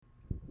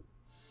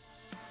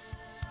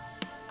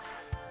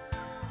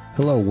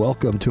Hello,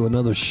 welcome to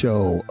another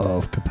show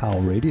of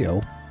Kapow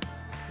Radio.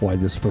 Why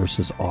this verse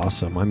is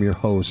awesome. I'm your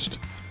host,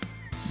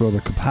 Brother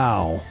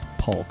Kapow,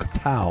 Paul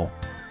Kapow.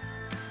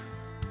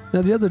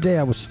 Now, the other day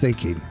I was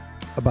thinking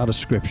about a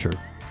scripture.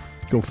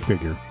 Go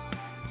figure.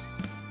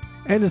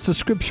 And it's a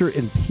scripture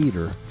in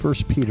Peter,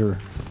 1 Peter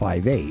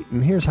 5:8.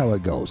 And here's how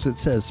it goes. It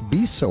says,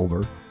 "Be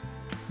sober,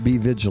 be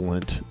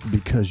vigilant,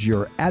 because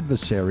your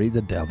adversary,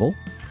 the devil,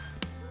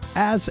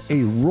 as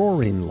a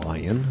roaring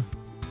lion,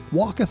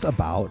 walketh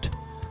about,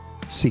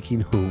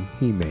 seeking whom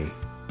he may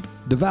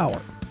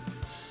devour."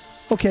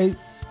 Okay,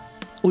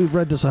 we've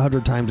read this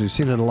 100 times. We've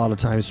seen it a lot of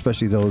times,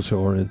 especially those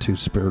who are into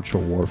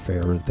spiritual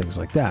warfare and things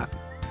like that.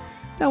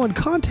 Now, in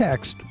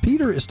context,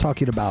 Peter is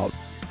talking about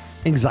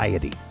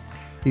anxiety.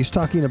 He's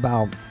talking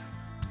about,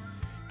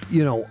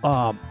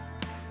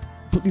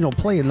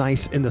 playing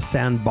nice in the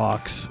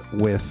sandbox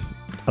with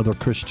other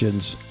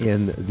Christians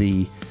in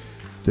the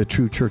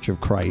true Church of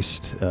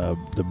Christ,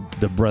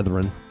 the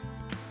brethren,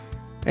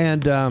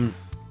 and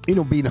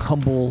being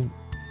humble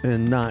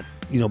and not,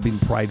 being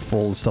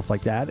prideful and stuff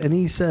like that. And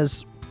he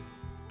says,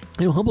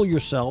 humble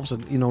yourselves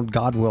and,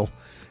 God will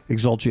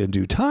exalt you in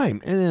due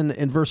time. And then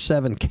in verse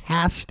 7,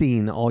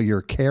 casting all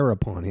your care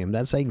upon him.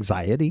 That's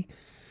anxiety,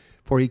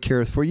 for he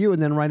careth for you.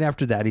 And then right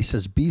after that, he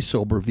says, be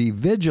sober, be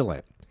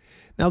vigilant.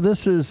 Now,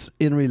 this is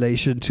in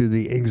relation to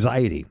the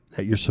anxiety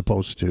that you're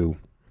supposed to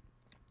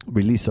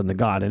release unto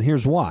God. And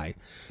here's why.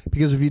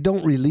 Because if you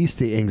don't release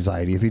the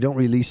anxiety, if you don't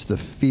release the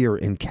fear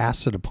and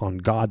cast it upon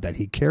God that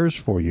he cares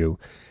for you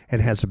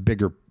and has a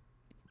bigger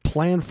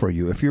plan for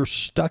you, if you're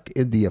stuck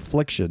in the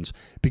afflictions,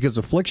 because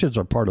afflictions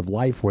are part of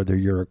life, whether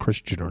you're a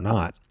Christian or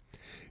not,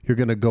 you're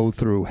going to go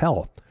through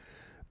hell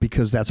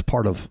because that's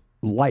part of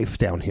life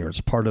down here. It's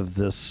part of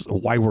this,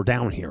 why we're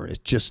down here.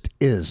 It just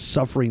is.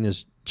 Suffering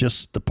is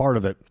just the part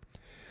of it.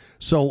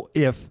 So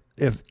if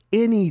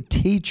any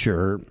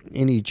teacher,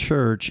 any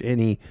church,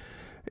 any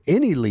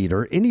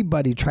leader,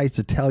 anybody tries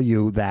to tell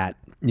you that,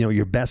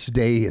 your best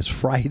day is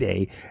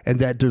Friday and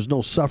that there's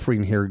no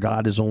suffering here,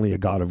 God is only a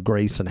God of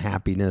grace and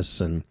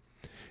happiness and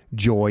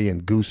joy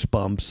and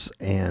goosebumps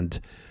and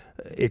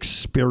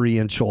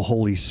experiential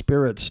Holy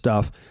Spirit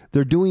stuff,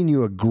 they're doing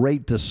you a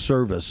great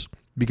disservice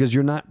because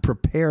you're not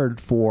prepared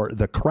for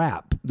the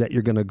crap that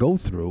you're going to go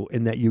through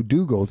and that you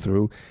do go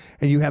through,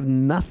 and you have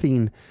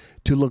nothing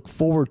to look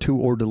forward to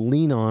or to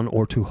lean on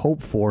or to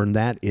hope for, and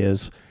that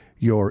is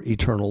your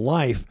eternal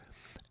life.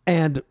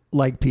 And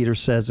like Peter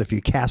says, if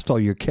you cast all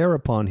your care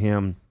upon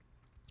him,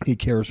 he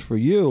cares for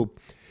you.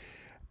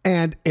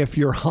 And if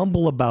you're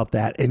humble about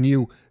that and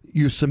you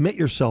submit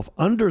yourself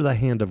under the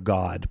hand of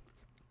God,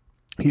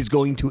 he's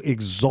going to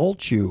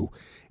exalt you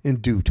in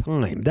due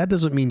time. That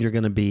doesn't mean you're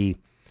going to be,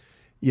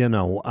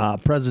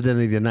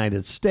 president of the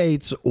United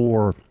States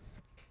or,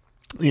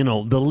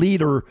 the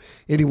leader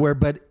anywhere,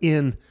 but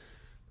in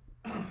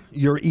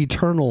your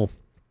eternal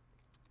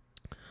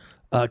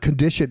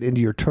condition, into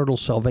your eternal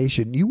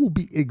salvation, you will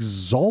be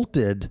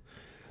exalted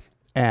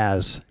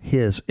as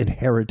his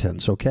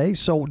inheritance. Okay,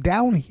 so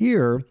down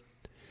here,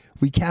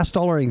 we cast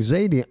all our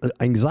anxiety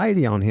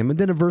on him. And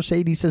then in verse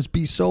 8, he says,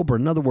 be sober.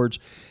 In other words,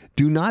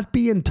 do not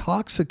be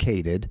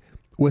intoxicated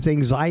with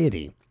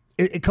anxiety.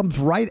 It comes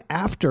right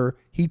after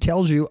he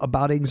tells you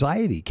about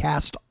anxiety.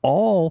 Cast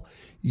all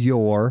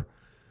your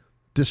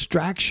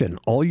distraction,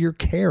 all your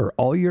care,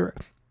 all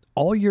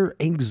your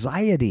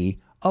anxiety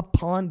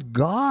upon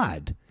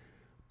God,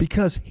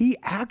 because he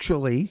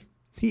actually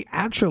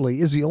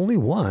is the only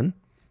one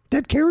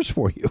that cares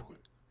for you,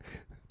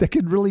 that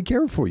can really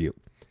care for you.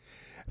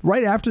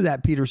 Right after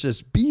that, Peter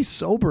says, be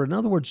sober. In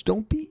other words,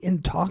 don't be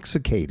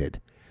intoxicated.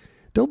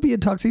 Don't be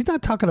intoxicated. He's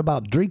not talking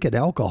about drinking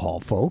alcohol,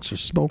 folks, or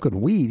smoking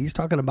weed. He's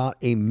talking about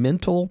a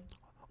mental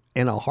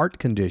and a heart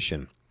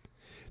condition.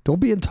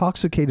 Don't be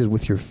intoxicated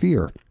with your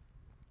fear.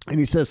 And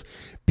he says,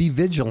 be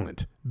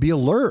vigilant, be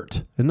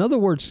alert. In other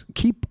words,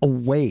 keep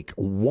awake,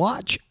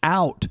 watch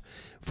out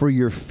for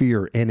your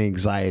fear and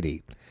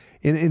anxiety.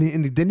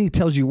 And then he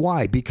tells you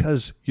why,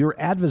 because your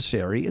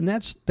adversary, and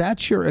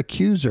that's your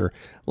accuser,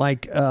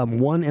 like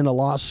one in a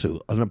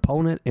lawsuit, an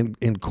opponent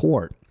in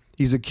court.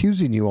 He's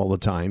accusing you all the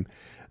time.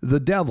 The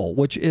devil,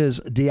 which is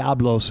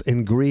diablos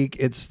in Greek,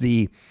 it's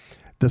the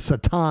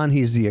Satan.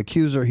 He's the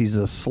accuser. He's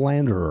a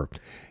slanderer.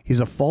 He's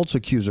a false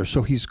accuser.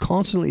 So he's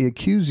constantly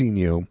accusing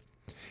you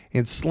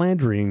and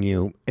slandering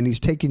you, and he's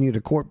taking you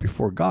to court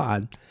before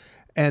God,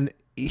 and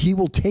he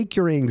will take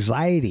your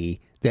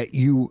anxiety that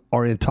you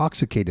are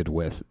intoxicated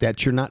with,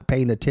 that you're not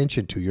paying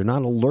attention to, you're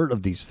not alert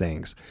of these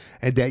things,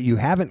 and that you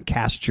haven't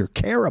cast your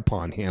care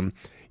upon him,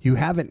 you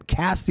haven't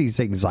cast these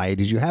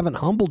anxieties, you haven't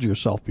humbled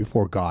yourself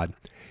before God.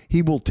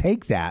 He will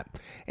take that,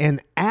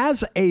 and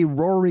as a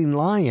roaring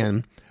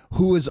lion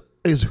who's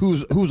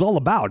all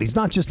about, he's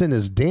not just in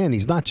his den,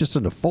 he's not just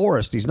in the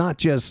forest, he's not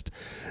just,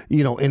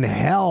 in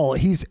hell,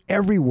 he's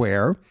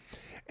everywhere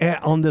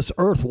on this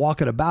earth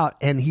walking about,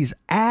 and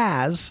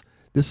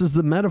this is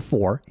the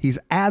metaphor, he's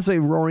as a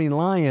roaring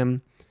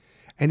lion,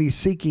 and he's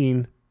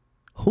seeking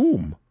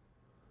whom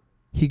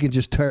he can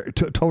just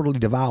totally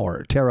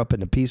devour, tear up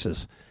into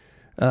pieces.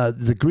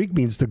 The Greek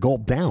means to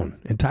gulp down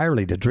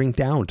entirely, to drink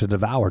down, to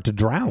devour, to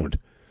drown.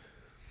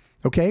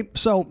 Okay,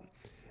 so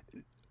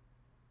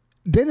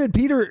then in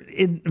Peter,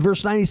 in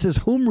verse 9, he says,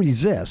 whom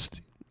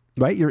resist,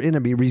 right? Your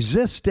enemy.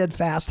 Resist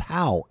steadfast.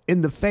 How?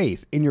 In the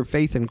faith, in your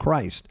faith in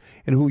Christ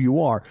and who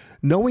you are.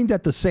 Knowing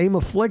that the same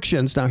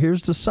afflictions, now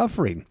here's the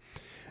suffering.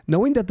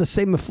 Knowing that the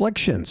same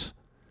afflictions,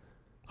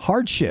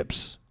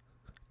 hardships,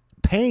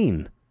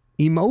 pain,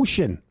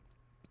 emotion,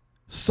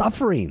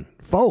 suffering,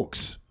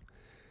 folks,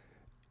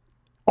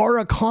 are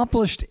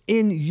accomplished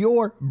in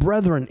your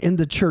brethren in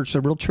the church,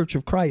 the real church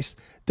of Christ,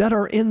 that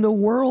are in the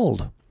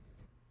world.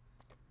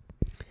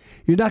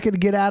 You're not going to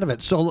get out of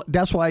it. So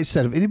that's why I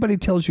said, if anybody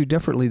tells you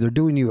differently, they're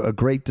doing you a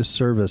great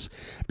disservice,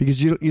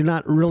 because you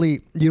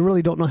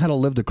really don't know how to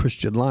live the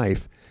Christian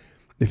life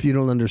if you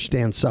don't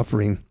understand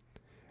suffering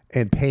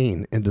and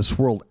pain in this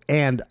world,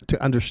 and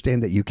to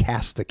understand that you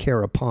cast the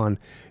care upon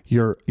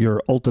your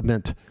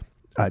ultimate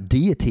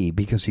deity,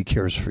 because he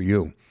cares for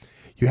you.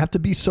 You have to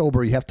be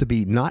sober. You have to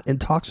be not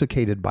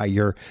intoxicated by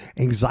your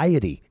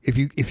anxiety.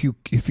 If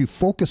you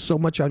focus so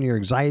much on your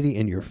anxiety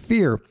and your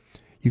fear,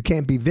 you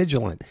can't be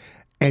vigilant.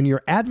 And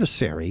your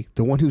adversary,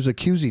 the one who's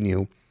accusing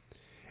you,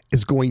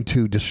 is going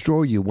to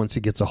destroy you once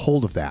he gets a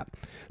hold of that.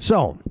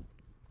 So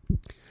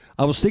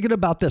I was thinking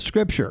about that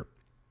scripture,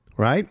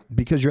 right?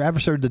 Because your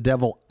adversary, the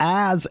devil,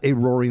 as a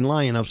roaring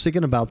lion. I was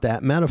thinking about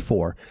that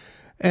metaphor.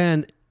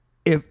 And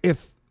if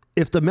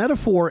the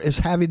metaphor is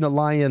having the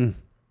lion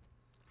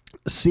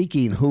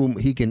seeking whom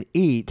he can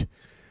eat,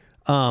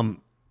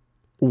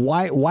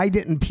 why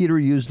didn't Peter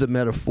use the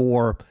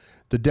metaphor,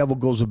 the devil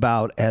goes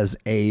about as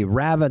a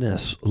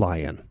ravenous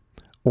lion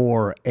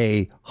or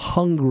a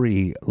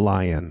hungry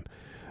lion?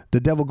 The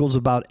devil goes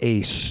about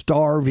a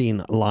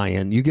starving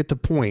lion. You get the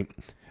point.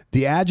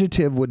 The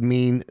adjective would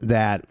mean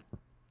that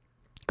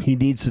he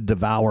needs to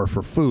devour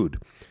for food.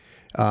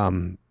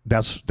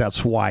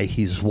 That's why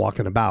he's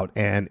walking about.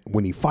 And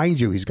when he finds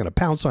you, he's going to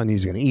pounce on you.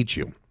 He's going to eat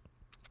you.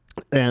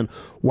 And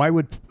why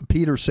would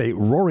Peter say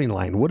roaring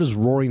lion? What does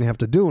roaring have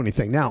to do with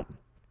anything? Now,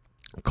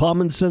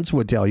 common sense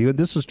would tell you, and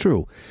this is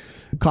true,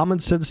 common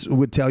sense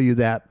would tell you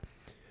that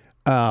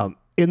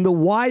in the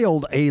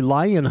wild, a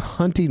lion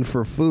hunting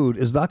for food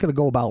is not going to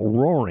go about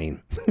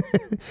roaring.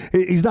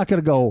 He's not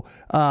going to go,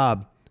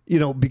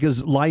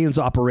 because lions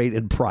operate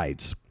in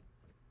prides.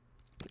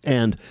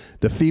 And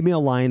the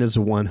female lion is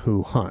the one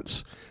who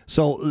hunts.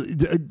 So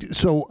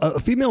a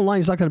female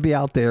lion is not going to be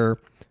out there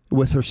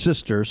with her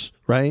sisters,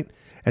 right?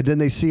 And then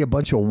they see a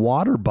bunch of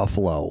water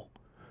buffalo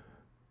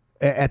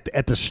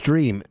at the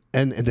stream,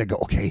 and they go,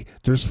 okay,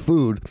 there's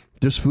food.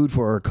 There's food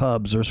for our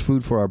cubs. There's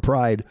food for our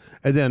pride.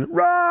 And then,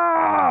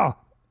 rah!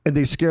 And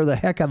they scare the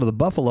heck out of the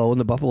buffalo, and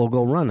the buffalo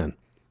go running.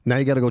 Now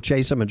you got to go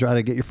chase them and try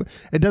to get your food.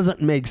 It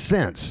doesn't make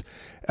sense.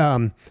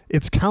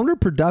 It's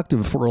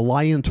counterproductive for a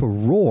lion to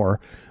roar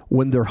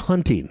when they're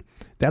hunting.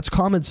 That's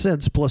common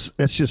sense, plus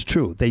that's just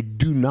true. They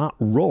do not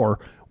roar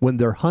when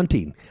they're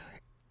hunting.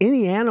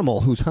 Any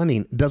animal who's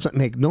hunting doesn't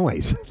make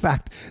noise. In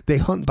fact, they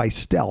hunt by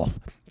stealth.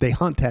 They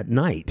hunt at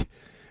night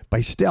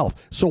by stealth.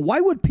 So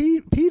why would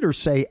Peter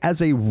say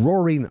as a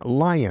roaring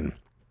lion?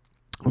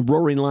 A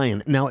roaring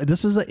lion. Now,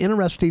 this is an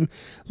interesting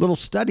little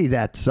study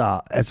that's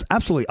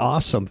absolutely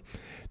awesome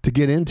to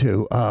get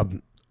into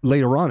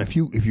later on. If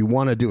you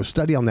want to do a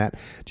study on that,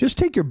 just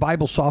take your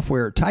Bible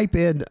software, type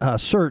in,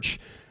 search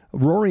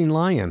roaring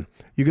lion.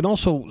 You can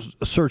also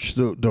search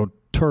the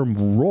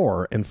term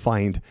roar and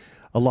find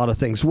a lot of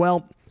things.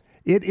 Well,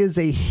 it is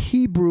a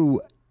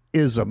Hebrewism.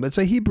 It's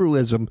a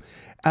Hebrewism.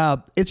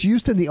 It's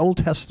used in the Old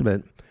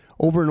Testament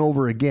over and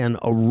over again,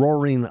 a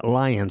roaring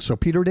lion. So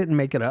Peter didn't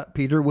make it up.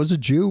 Peter was a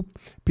Jew.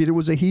 Peter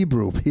was a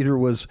Hebrew. Peter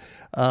was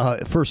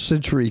first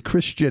century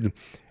Christian.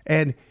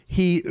 And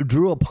he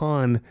drew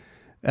upon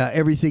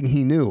everything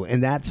he knew.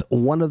 And that's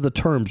one of the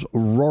terms,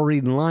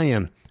 roaring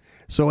lion.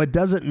 So it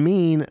doesn't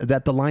mean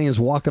that the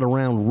lion's walking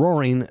around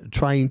roaring,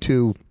 trying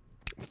to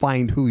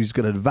find who he's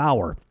going to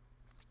devour.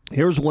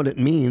 Here's what it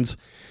means.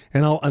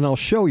 And I'll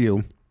show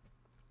you.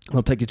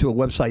 I'll take you to a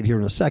website here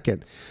in a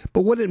second.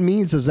 But what it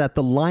means is that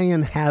the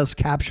lion has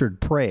captured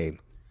prey.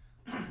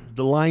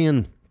 The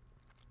lion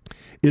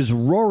is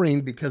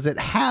roaring because it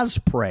has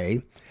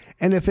prey.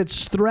 And if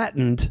it's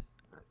threatened,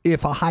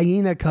 if a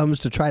hyena comes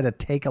to try to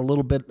take a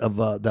little bit of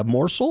the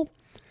morsel,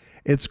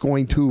 it's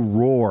going to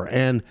roar.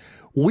 And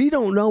we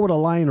don't know what a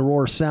lion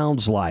roar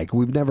sounds like.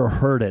 We've never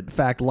heard it. In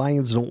fact,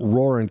 lions don't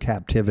roar in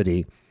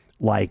captivity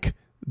like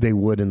they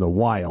would in the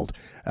wild.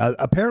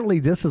 Apparently,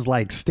 this is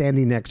like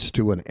standing next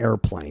to an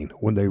airplane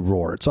when they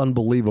roar. It's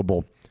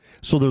unbelievable.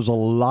 So there's a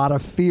lot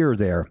of fear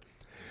there.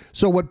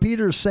 So what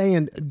Peter's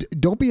saying,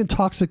 don't be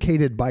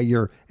intoxicated by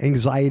your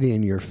anxiety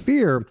and your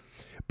fear,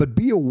 but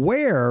be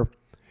aware,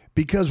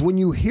 because when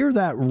you hear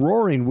that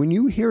roaring, when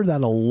you hear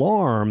that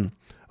alarm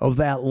of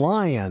that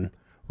lion,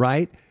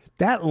 right,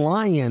 that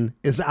lion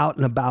is out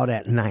and about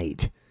at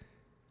night.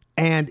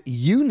 And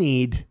you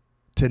need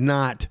to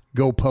not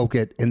go poke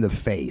it in the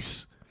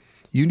face.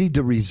 You need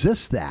to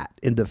resist that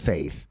in the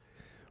faith,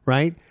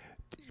 right?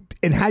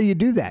 And how do you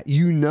do that?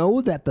 You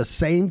know that the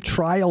same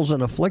trials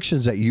and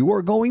afflictions that you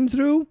are going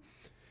through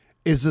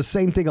is the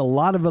same thing a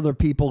lot of other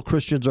people,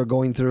 Christians, are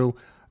going through,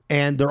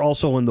 and they're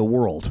also in the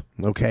world,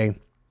 okay?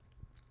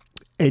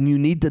 And you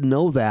need to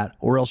know that,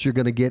 or else you're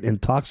going to get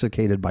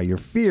intoxicated by your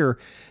fear.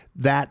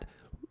 That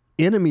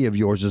enemy of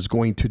yours is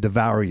going to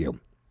devour you.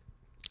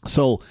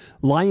 So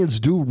lions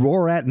do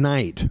roar at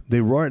night.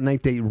 They roar at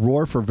night. They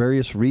roar for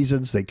various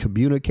reasons. They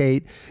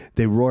communicate.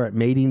 They roar at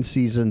mating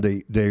season.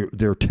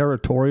 They're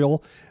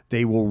territorial.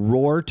 They will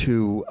roar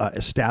to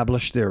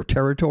establish their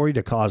territory,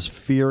 to cause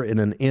fear in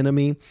an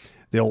enemy.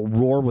 They'll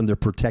roar when they're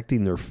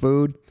protecting their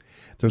food.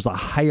 There's a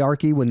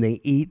hierarchy when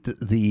they eat.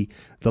 The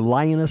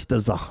lioness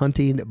does the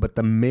hunting, but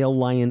the male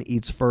lion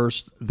eats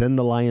first, then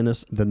the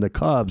lioness, then the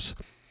cubs.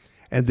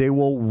 And they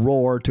will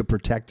roar to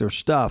protect their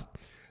stuff.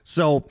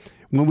 So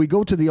when we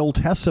go to the Old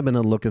Testament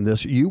and look at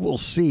this, you will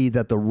see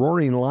that the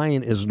roaring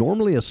lion is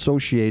normally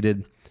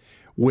associated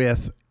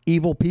with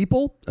evil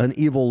people, an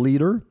evil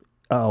leader,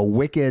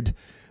 wicked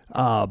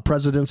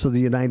presidents of the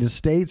United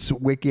States,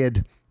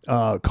 wicked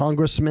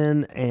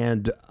congressmen,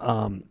 and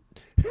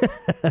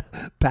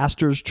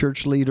pastors,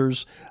 church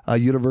leaders,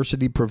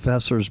 university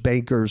professors,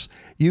 bankers,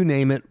 you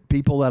name it,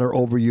 people that are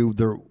over you,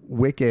 they're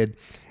wicked.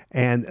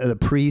 And the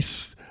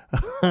priests,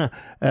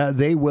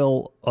 they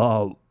will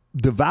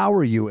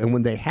devour you. And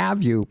when they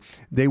have you,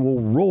 they will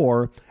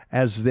roar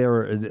as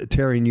they're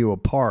tearing you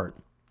apart.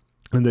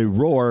 And they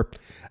roar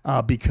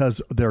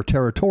because they're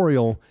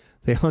territorial.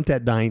 They hunt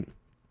at night,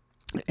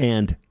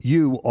 and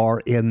you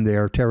are in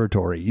their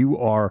territory.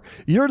 You're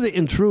the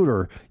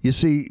intruder. You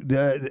see,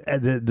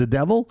 the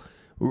devil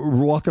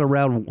walking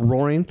around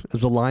roaring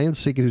as a lion,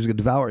 seeking who's going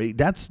to devour.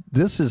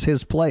 This is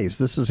his place.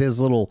 This is his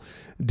little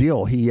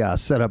deal he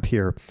set up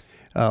here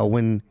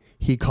when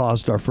he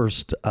caused our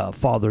first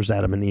fathers,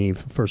 Adam and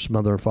Eve, first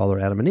mother and father,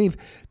 Adam and Eve,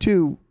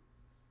 to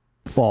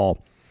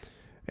fall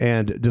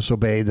and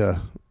disobey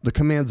the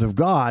commands of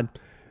God.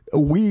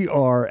 We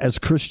are, as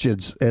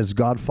Christians, as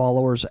God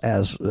followers,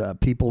 as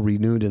people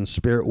renewed in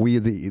spirit,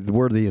 we're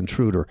the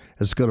intruder.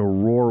 It's going to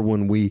roar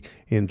when we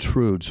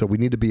intrude. So we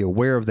need to be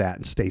aware of that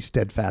and stay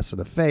steadfast in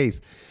the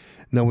faith,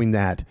 knowing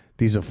that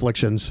these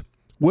afflictions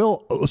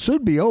will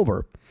soon be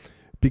over,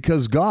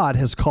 because God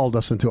has called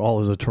us into all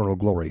his eternal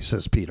glory,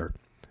 says Peter,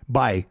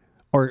 by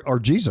our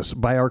Jesus,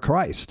 by our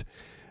Christ.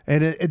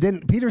 And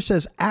then Peter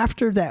says,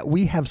 after that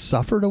we have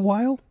suffered a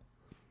while,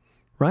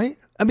 right?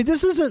 I mean,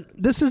 this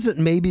isn't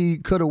maybe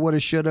coulda, woulda,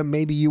 shoulda,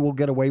 maybe you will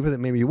get away with it,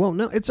 maybe you won't.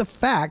 No, it's a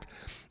fact.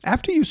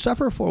 After you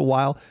suffer for a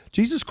while,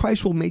 Jesus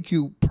Christ will make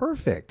you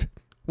perfect,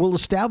 will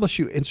establish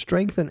you and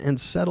strengthen and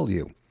settle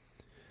you.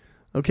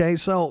 Okay,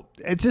 so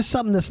it's just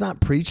something that's not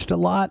preached a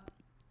lot.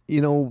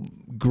 You know,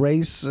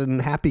 grace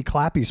and happy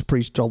clappy's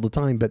preached all the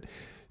time, but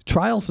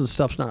trials and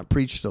stuff's not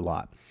preached a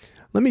lot.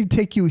 Let me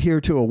take you here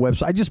to a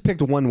website. I just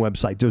picked one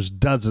website. There's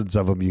dozens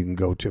of them you can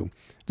go to.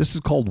 This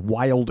is called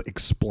Wild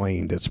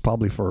Explained. It's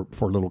probably for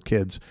little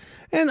kids.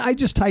 And I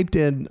just typed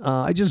in,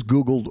 I just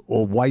Googled,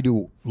 why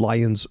do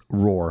lions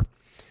roar?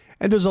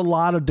 And there's a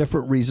lot of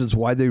different reasons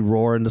why they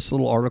roar. And this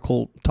little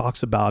article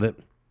talks about it,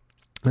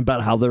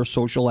 about how they're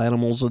social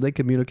animals, so they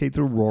communicate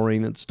through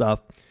roaring and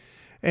stuff.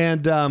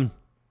 And,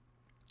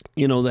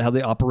 you know, how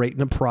they operate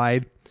in a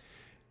pride.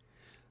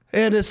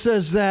 And it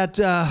says that,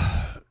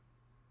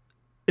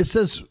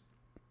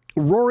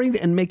 roaring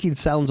and making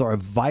sounds are a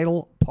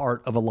vital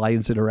part of a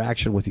lion's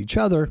interaction with each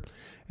other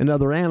and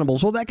other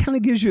animals. Well, that kind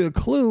of gives you a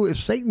clue. If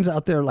Satan's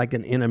out there like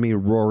an enemy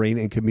roaring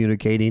and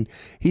communicating,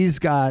 he's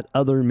got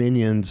other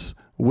minions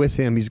with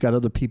him. He's got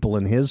other people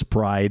in his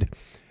pride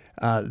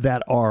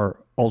that are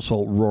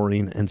also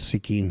roaring and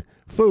seeking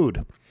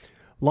food.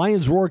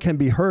 Lion's roar can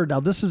be heard.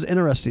 Now, this is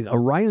interesting. A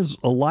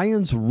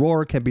lion's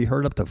roar can be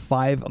heard up to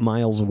 5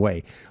 miles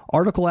away.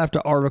 Article after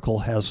article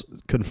has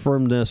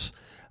confirmed this.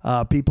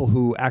 People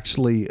who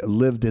actually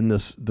lived in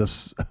this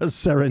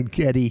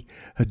Serengeti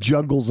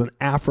jungles in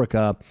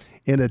Africa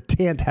in a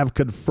tent have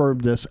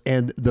confirmed this,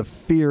 and the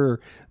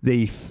fear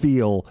they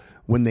feel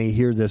when they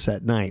hear this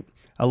at night.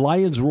 A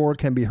lion's roar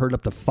can be heard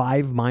up to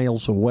 5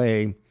 miles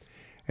away,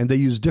 and they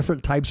use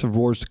different types of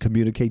roars to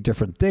communicate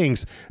different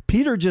things.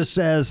 Peter just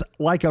says,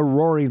 like a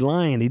roaring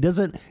lion. He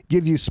doesn't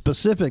give you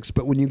specifics,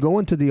 but when you go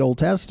into the Old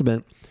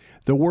Testament,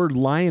 the word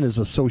lion is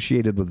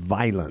associated with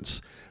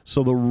violence.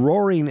 So the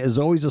roaring is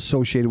always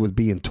associated with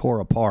being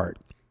tore apart.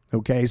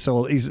 Okay,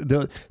 so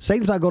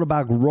Satan's not going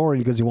about roaring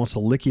because he wants to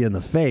lick you in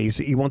the face.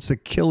 He wants to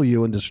kill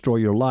you and destroy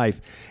your life.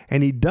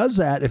 And he does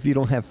that if you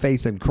don't have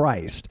faith in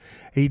Christ.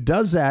 He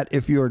does that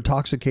if you're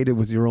intoxicated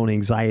with your own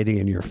anxiety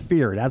and your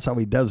fear. That's how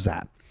he does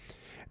that.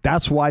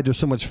 That's why there's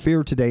so much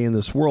fear today in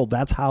this world.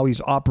 That's how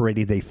he's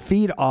operating. They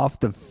feed off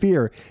the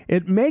fear.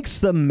 It makes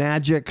the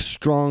magic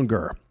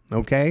stronger,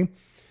 okay?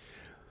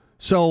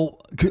 So,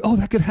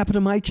 that could happen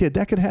to my kid.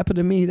 That could happen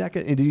to me.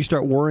 And you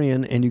start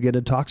worrying and you get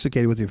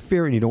intoxicated with your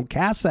fear, and you don't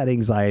cast that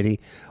anxiety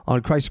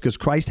on Christ, because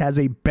Christ has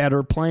a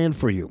better plan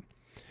for you.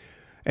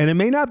 And it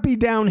may not be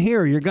down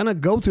here. You're going to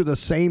go through the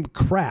same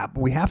crap.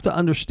 We have to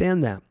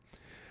understand that.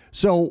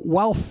 So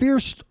while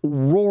fierce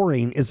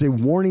roaring is a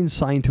warning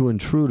sign to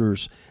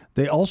intruders,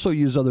 They also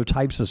use other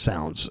types of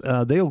sounds.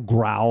 They'll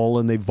growl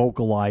and they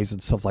vocalize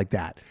and stuff like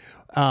that.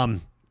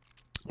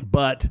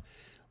 But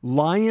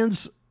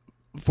lions,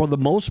 for the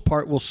most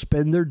part, will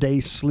spend their day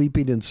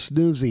sleeping and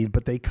snoozing,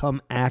 but they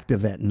come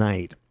active at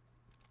night.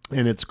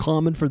 And it's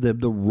common for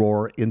them to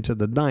roar into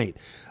the night.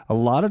 A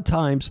lot of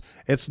times,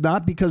 it's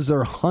not because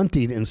they're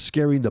hunting and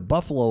scaring the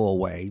buffalo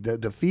away.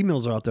 The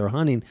females are out there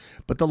hunting,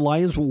 but the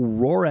lions will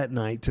roar at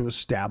night to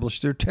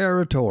establish their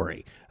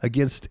territory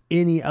against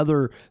any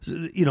other,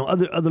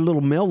 other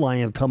little male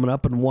lion coming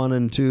up and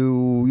wanting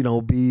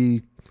to,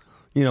 be,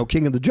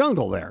 king of the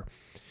jungle there.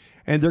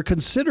 And they're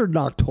considered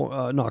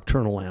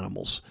nocturnal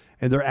animals,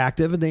 and they're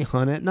active and they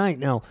hunt at night.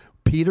 Now,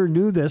 Peter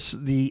knew this.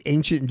 The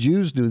ancient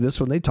Jews knew this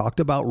when they talked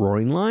about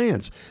roaring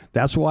lions.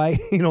 That's why,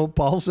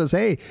 Paul says,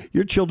 hey,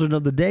 you're children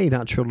of the day,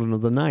 not children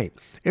of the night.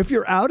 If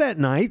you're out at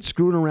night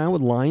screwing around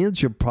with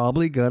lions, you're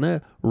probably going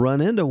to run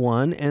into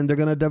one and they're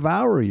going to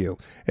devour you.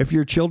 If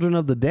you're children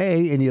of the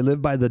day and you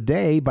live by the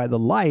day, by the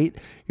light,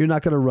 you're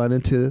not going to run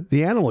into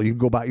the animal. You can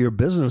go about your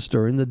business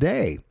during the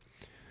day.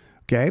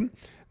 Okay?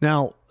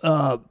 Now,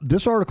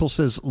 this article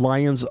says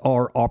lions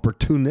are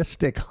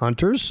opportunistic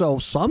hunters. So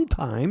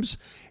sometimes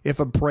if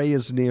a prey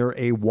is near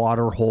a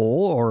water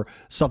hole or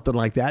something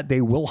like that, they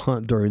will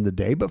hunt during the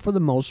day. But for the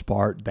most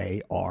part,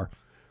 they are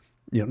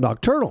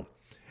nocturnal.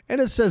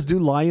 And it says, do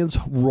lions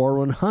roar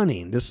when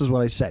hunting? This is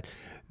what I said.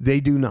 They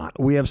do not.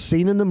 We have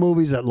seen in the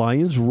movies that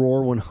lions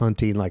roar when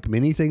hunting. Like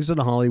many things in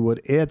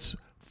Hollywood, it's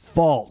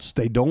false.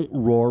 They don't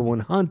roar when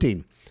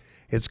hunting.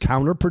 It's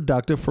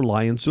counterproductive for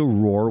lions to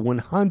roar when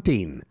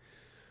hunting.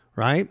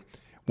 Right?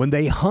 When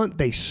they hunt,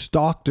 they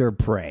stalk their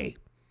prey.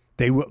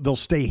 They'll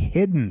stay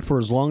hidden for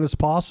as long as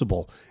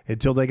possible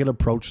until they can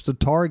approach the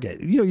target.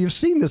 You've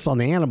seen this on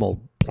the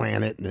Animal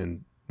Planet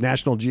and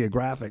National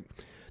Geographic.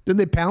 Then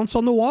they pounce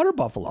on the water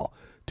buffalo,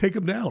 take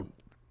them down.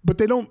 But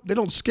they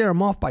don't scare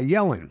them off by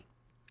yelling.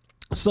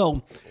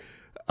 So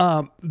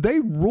they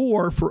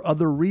roar for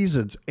other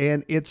reasons,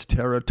 and it's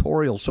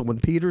territorial. So when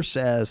Peter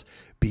says,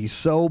 be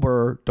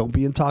sober, don't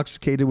be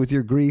intoxicated with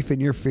your grief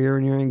and your fear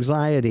and your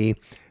anxiety,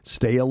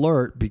 stay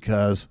alert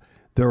because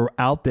they're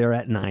out there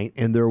at night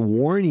and they're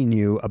warning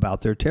you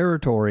about their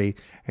territory.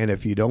 And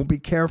if you don't be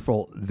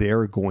careful,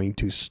 they're going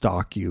to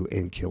stalk you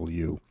and kill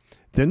you.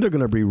 Then they're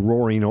going to be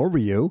roaring over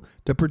you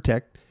to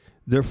protect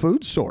their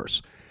food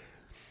source.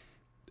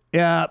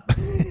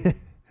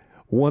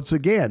 Once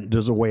again,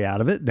 there's a way out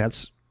of it.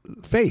 That's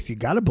faith. You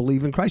got to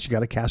believe in Christ. You got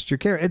to cast your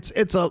care.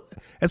 It's a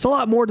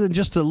lot more than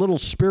just a little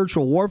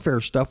spiritual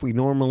warfare stuff we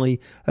normally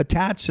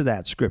attach to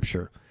that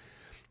scripture.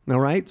 All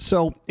right.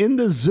 So in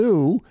the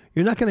zoo,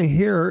 you're going to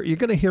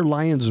hear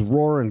lions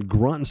roar and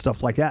grunt and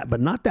stuff like that, but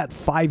not that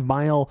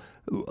 5-mile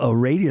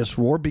radius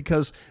roar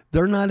because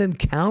they're not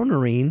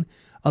encountering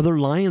other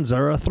lions that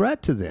are a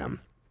threat to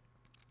them.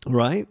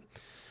 Right.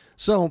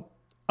 So,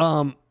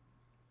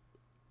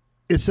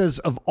 it says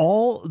of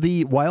all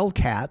the wild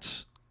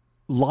cats,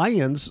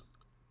 lions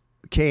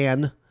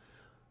can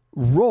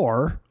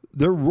roar.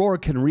 Their roar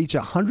can reach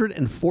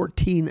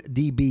 114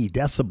 dB,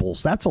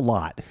 decibels. That's a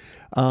lot.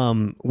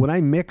 When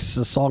I mix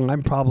a song,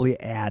 I'm probably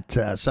at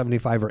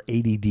 75 or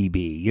 80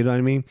 dB. You know what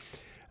I mean?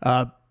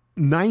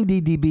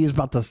 90 dB is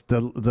about it's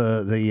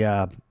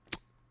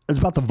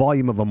about the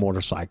volume of a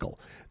motorcycle.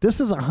 This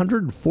is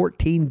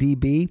 114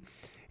 dB.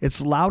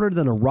 It's louder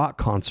than a rock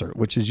concert,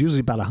 which is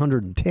usually about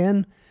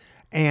 110.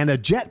 And a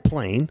jet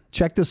plane,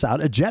 check this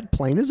out, a jet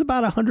plane is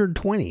about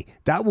 120.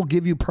 That will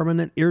give you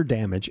permanent ear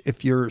damage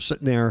if you're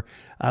sitting there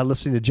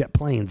listening to jet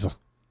planes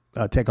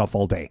take off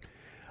all day.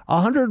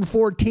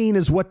 114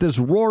 is what this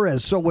roar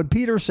is. So when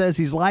Peter says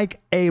he's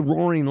like a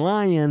roaring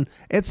lion,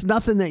 it's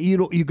nothing that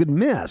you could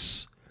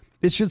miss.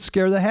 It should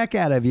scare the heck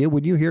out of you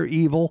when you hear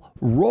evil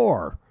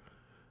roar.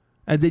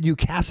 And then you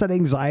cast that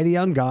anxiety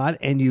on God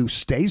and you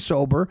stay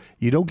sober.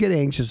 You don't get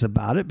anxious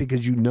about it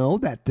because you know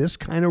that this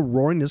kind of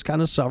roaring, this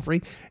kind of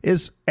suffering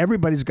is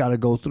everybody's got to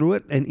go through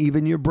it, and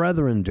even your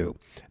brethren do.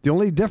 The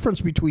only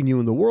difference between you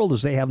and the world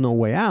is they have no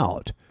way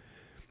out.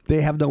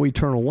 They have no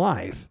eternal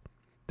life.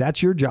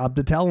 That's your job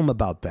to tell them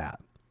about that.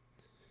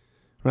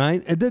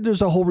 Right? And then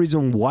there's a whole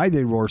reason why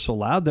they roar so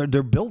loud.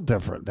 They're built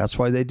different. That's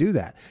why they do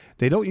that.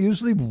 They don't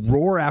usually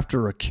roar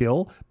after a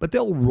kill, but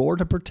they'll roar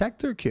to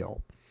protect their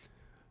kill.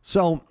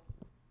 So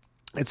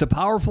it's a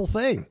powerful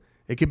thing.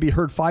 It can be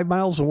heard 5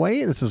 miles away,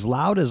 and it's as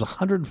loud as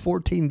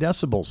 114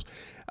 decibels.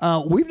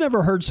 We've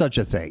never heard such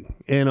a thing,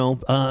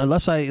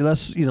 unless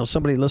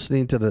somebody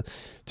listening to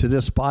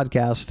this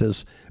podcast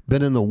has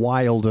been in the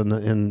wild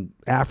in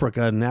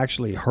Africa and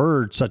actually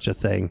heard such a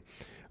thing.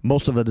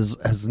 Most of it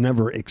has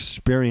never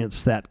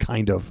experienced that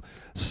kind of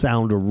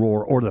sound or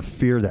roar or the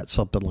fear that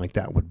something like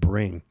that would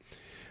bring.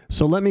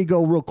 So let me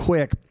go real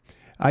quick.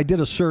 I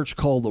did a search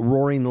called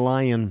Roaring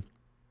Lion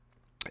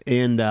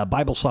in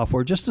Bible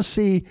software just to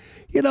see,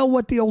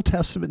 what the Old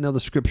Testament and the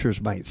scriptures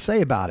might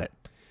say about it.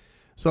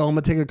 So I'm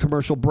going to take a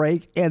commercial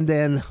break, and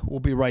then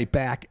we'll be right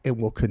back, and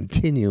we'll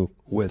continue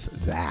with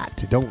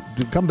that. Don't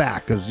come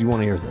back because you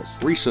want to hear this.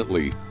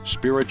 Recently,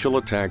 spiritual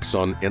attacks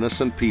on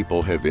innocent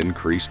people have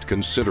increased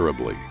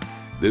considerably.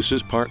 This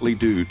is partly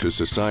due to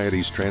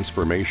society's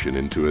transformation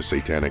into a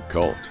satanic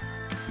cult.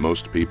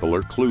 Most people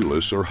are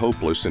clueless or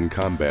hopeless in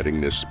combating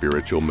this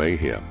spiritual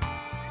mayhem.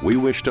 We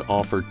wish to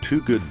offer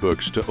 2 good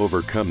books to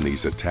overcome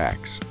these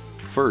attacks.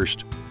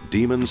 First,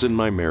 Demons in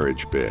My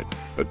Marriage Bed,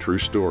 a true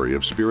story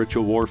of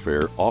spiritual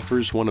warfare,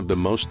 offers one of the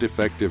most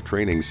effective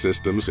training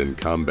systems in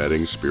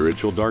combating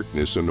spiritual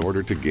darkness in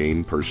order to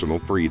gain personal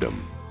freedom.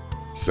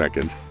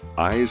 Second,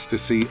 Eyes to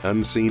See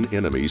Unseen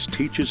Enemies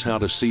teaches how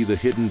to see the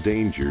hidden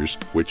dangers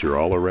which are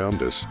all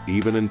around us,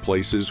 even in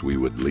places we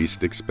would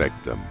least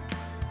expect them.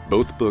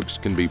 Both books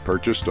can be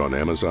purchased on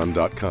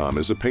Amazon.com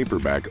as a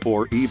paperback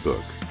or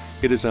ebook.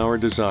 It is our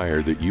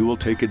desire that you will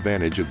take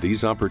advantage of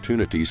these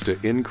opportunities to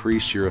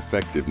increase your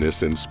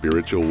effectiveness in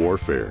spiritual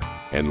warfare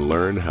and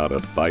learn how to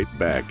fight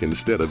back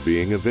instead of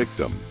being a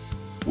victim.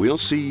 We'll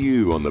see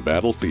you on the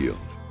battlefield.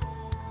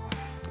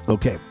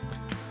 Okay,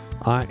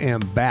 I am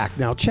back.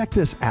 Now check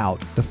this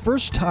out. The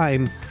first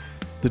time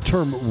the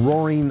term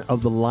roaring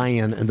of the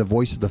lion and the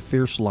voice of the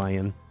fierce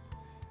lion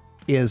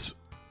is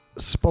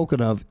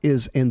spoken of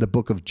is in the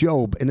book of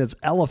Job, and it's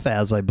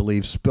Eliphaz, I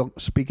believe,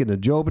 speaking to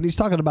Job, and he's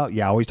talking about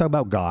Yahweh, he's talking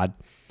about God,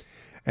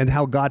 and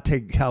how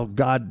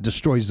God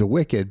destroys the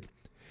wicked,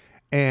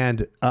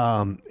 and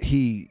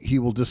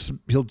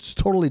he'll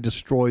totally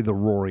destroy the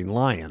roaring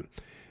lion.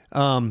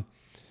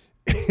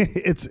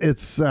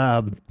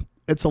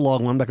 It's a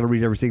long one. I'm not going to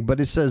read everything, but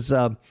it says.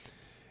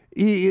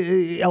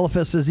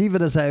 Eliphaz says,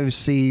 even as I have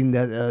seen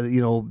that,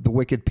 the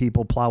wicked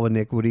people plow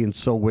iniquity and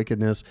sow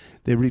wickedness,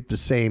 they reap the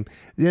same.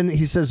 Then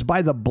he says,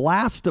 by the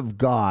blast of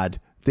God,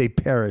 they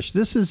perish.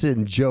 This is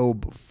in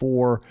Job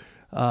 4,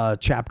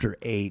 chapter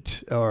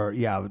 8,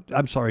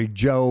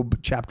 Job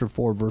chapter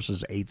 4,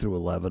 verses 8 through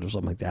 11 or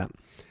something like that.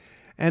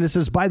 And it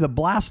says, by the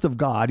blast of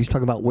God, he's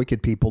talking about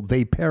wicked people,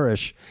 they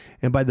perish,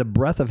 and by the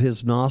breath of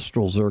his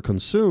nostrils are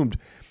consumed.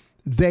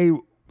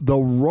 The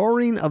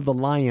roaring of the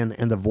lion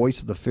and the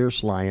voice of the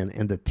fierce lion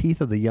and the teeth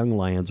of the young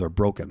lions are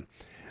broken.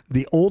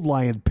 The old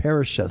lion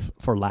perisheth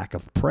for lack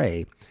of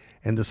prey,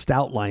 and the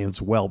stout lion's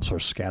whelps are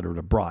scattered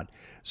abroad.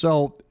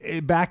 So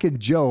back in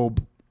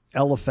Job,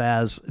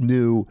 Eliphaz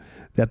knew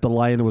that the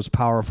lion was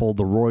powerful.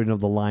 The roaring of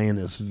the lion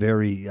is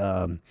very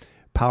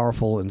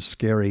powerful and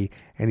scary,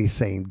 and he's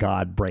saying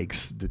God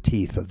breaks the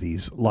teeth of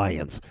these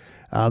lions.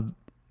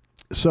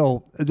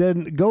 So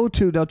then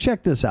now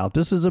check this out.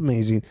 This is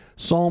amazing.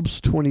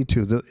 Psalms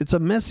 22. It's a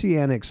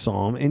messianic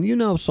psalm, and you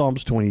know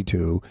Psalms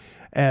 22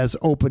 as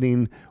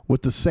opening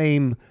with the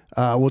same,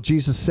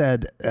 Jesus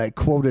said,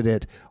 quoted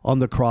it on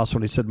the cross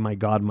when he said, my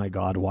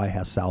God, why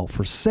hast thou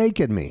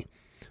forsaken me?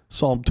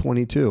 Psalm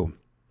 22.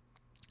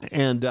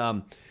 And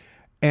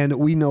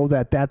we know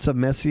that that's a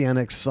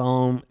messianic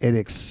psalm. It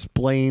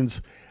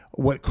explains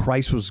what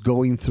Christ was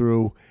going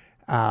through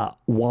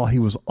while he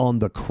was on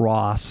the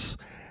cross,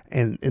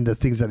 and the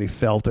things that he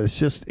felt. It's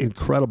just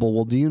incredible.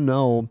 Well, do you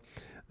know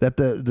that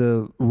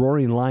the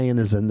roaring lion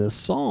is in this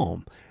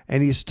psalm?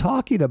 And he's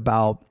talking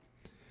about,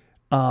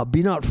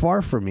 be not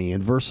far from me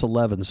in verse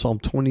 11, Psalm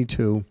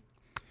 22,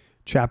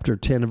 chapter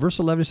 10. In verse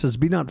 11, it says,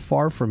 be not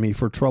far from me,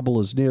 for trouble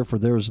is near, for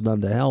there is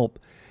none to help.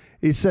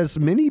 He says,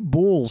 many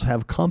bulls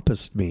have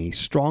compassed me,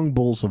 strong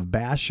bulls of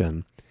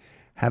Bashan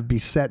have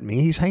beset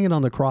me. He's hanging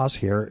on the cross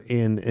here,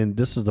 and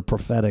this is the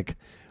prophetic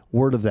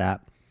word of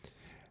that.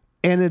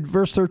 And in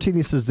verse 13,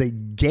 he says, they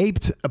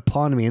gaped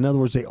upon me. In other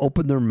words, they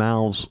opened their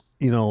mouths,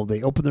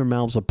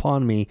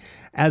 upon me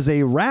as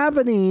a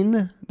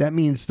ravening. That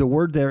means the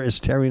word there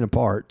is tearing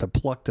apart, to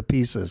pluck to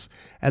pieces,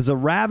 as a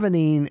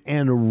ravening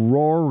and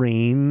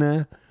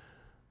roaring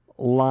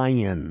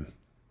lion.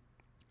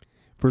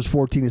 Verse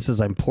 14, it says,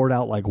 I'm poured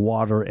out like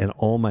water, and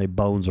all my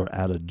bones are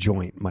out of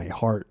joint. My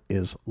heart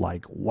is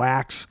like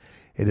wax.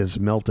 It is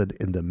melted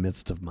in the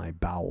midst of my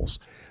bowels.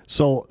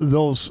 So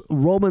those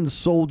Roman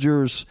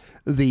soldiers,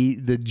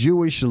 the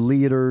Jewish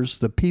leaders,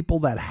 the people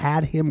that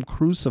had him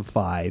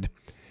crucified,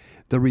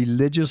 the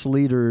religious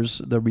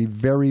leaders, the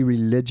very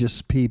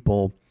religious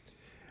people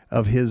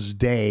of his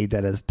day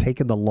that has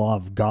taken the law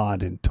of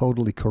God and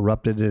totally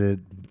corrupted it,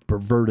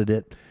 perverted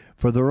it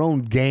for their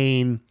own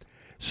gain,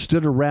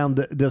 stood around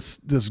this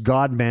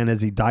God-man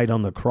as he died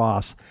on the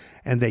cross,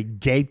 and they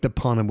gaped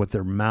upon him with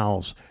their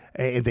mouths,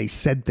 and they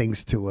said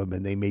things to him,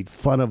 and they made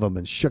fun of him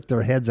and shook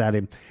their heads at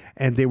him,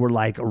 and they were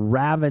like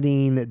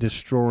ravening,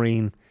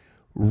 destroying,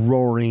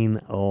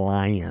 roaring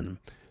lion.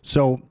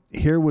 So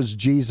here was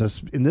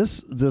Jesus in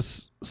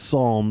this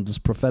psalm, this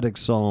prophetic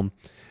psalm,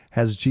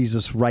 has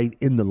Jesus right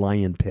in the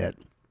lion pit,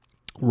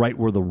 right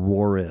where the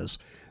roar is.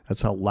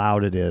 That's how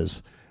loud it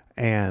is.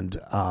 And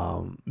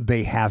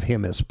they have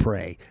him as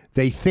prey.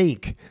 They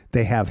think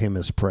they have him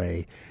as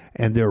prey,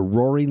 and they're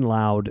roaring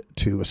loud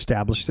to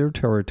establish their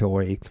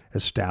territory,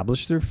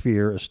 establish their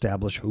fear,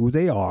 establish who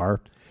they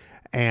are,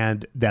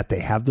 and that they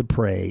have the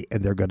prey,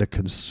 and they're going to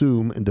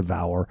consume and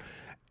devour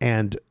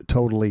and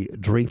totally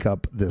drink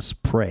up this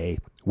prey,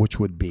 which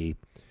would be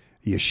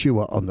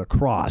Yeshua on the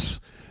cross.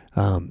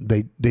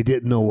 They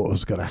didn't know what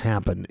was going to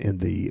happen in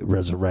the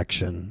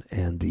resurrection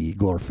and the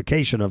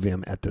glorification of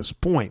him at this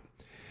point.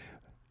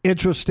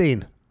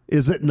 Interesting,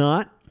 is it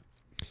not?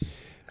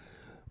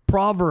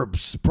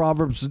 Proverbs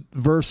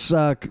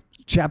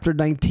chapter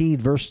 19,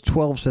 verse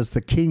 12 says,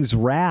 the king's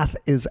wrath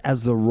is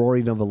as the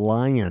roaring of a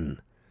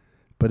lion,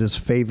 but his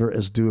favor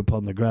is dew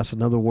upon the grass.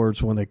 In other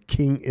words, when a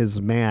king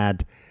is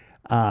mad,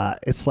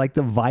 it's like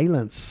the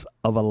violence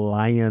of a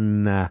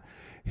lion.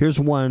 Here's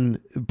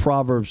one,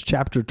 Proverbs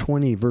chapter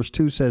 20, verse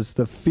 2 says,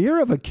 the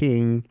fear of a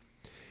king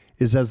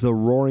is as the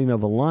roaring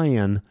of a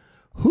lion.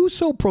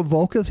 Whoso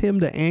provoketh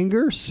him to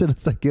anger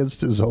sinneth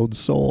against his own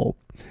soul.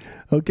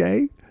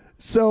 Okay?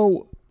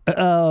 So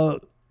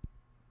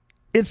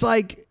it's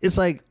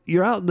like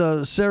you're out in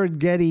the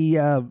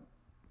Serengeti,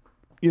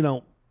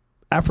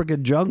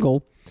 African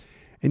jungle,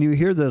 and you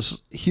hear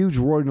this huge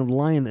roaring of the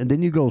lion, and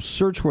then you go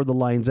search where the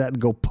lion's at and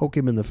go poke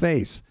him in the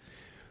face.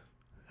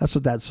 That's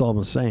what that psalm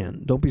is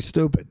saying. Don't be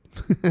stupid.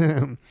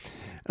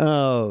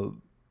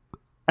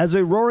 As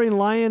a roaring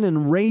lion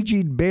and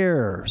raging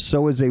bear,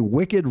 so is a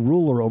wicked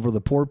ruler over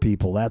the poor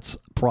people. That's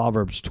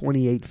Proverbs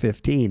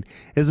 28:15.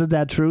 Isn't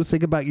that true?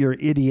 Think about your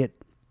idiot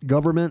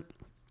government.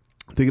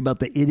 Think about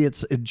the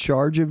idiots in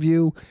charge of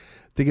you.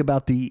 Think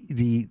about the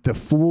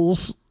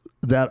fools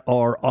that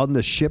are on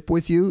the ship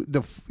with you.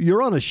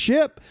 You're on a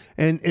ship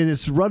and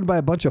it's run by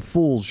a bunch of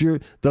fools.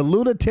 The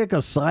lunatic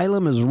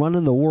asylum is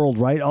running the world,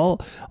 right?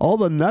 All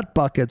the nut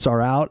buckets are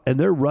out and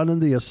they're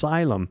running the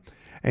asylum.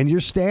 And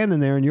you're standing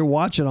there and you're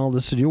watching all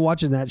this and you're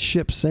watching that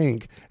ship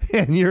sink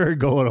and you're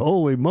going,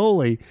 holy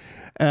moly,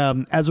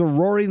 as a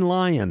roaring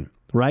lion,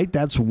 right?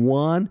 That's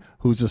one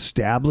who's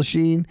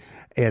establishing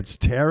its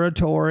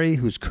territory,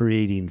 who's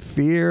creating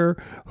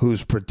fear,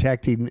 who's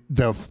protecting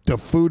the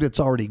food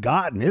it's already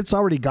gotten. It's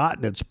already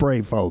gotten its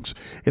prey, folks.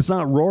 It's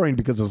not roaring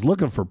because it's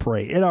looking for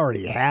prey. It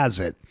already has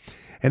it.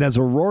 And as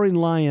a roaring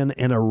lion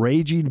and a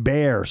raging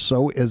bear,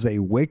 so is a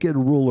wicked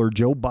ruler,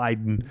 Joe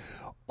Biden,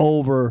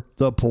 over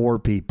the poor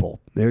people.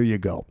 There you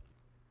go.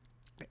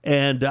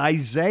 And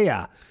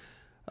Isaiah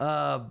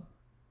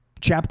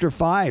chapter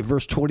 5,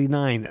 verse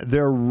 29,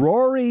 their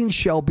roaring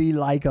shall be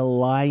like a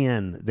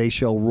lion. They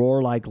shall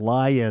roar like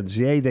lions.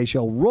 Yea, they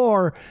shall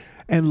roar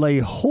and lay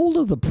hold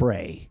of the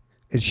prey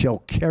and shall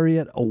carry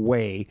it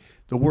away.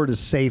 The word is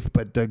safe,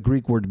 but the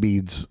Greek word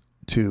means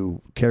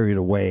to carry it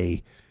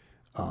away,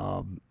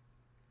 to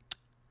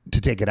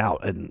take it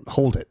out and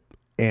hold it,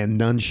 and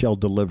none shall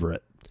deliver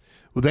it.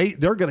 Well,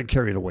 they're going to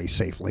carry it away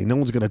safely. No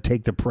one's going to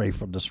take the prey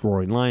from this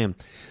roaring lion.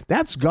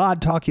 That's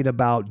God talking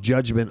about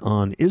judgment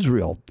on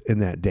Israel in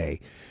that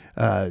day.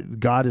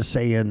 God is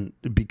saying,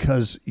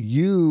 because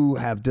you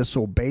have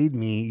disobeyed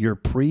me, your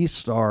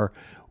priests are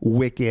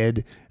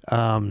wicked.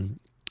 You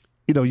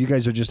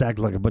guys are just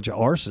acting like a bunch of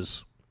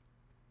arses,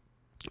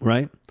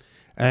 right?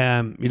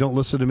 You don't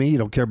listen to me. You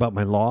don't care about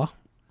my law.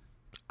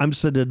 I'm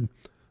sending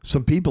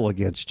some people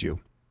against you.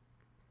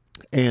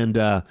 And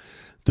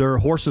their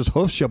horses'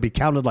 hoofs shall be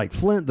counted like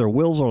flint. Their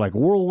wheels are like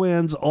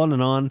whirlwinds, on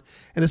and on.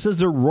 And it says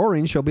their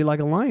roaring shall be like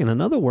a lion.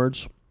 In other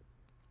words,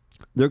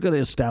 they're going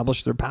to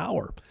establish their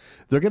power.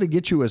 They're going to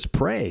get you as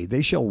prey.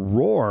 They shall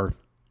roar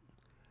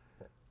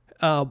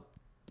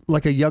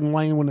like a young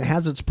lion when it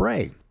has its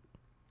prey.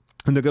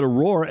 And they're going to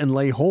roar and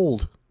lay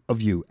hold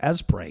of you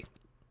as prey.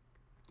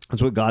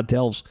 That's what God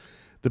tells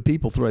the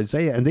people through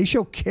Isaiah. And they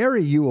shall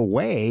carry you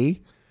away.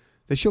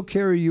 They shall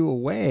carry you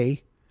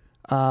away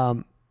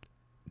to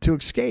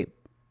escape.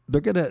 They're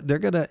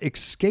gonna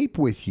escape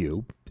with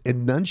you,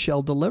 and none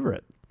shall deliver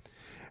it.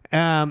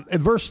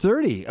 In verse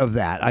 30 of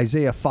that,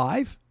 Isaiah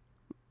 5,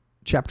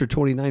 chapter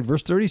 29,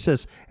 verse 30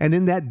 says, and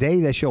in that day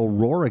they shall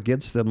roar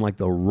against them like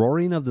the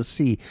roaring of the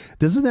sea.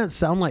 Doesn't that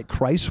sound like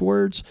Christ's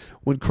words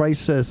when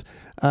Christ says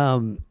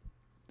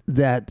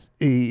that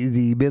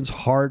the men's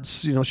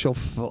hearts,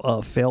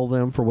 shall fail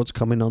them for what's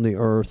coming on the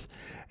earth,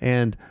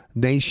 and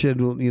nation,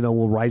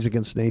 will rise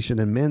against nation,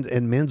 and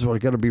men's are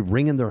going to be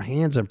wringing their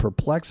hands in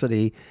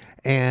perplexity,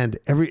 and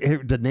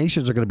the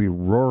nations are going to be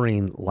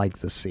roaring like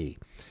the sea.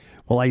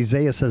 Well,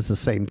 Isaiah says the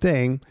same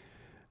thing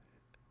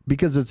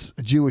because it's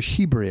Jewish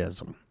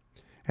Hebraism.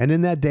 And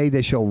in that day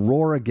they shall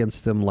roar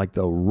against them like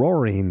the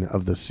roaring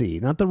of the sea.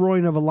 Not the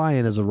roaring of a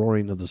lion as a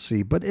roaring of the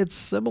sea, but it's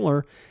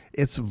similar.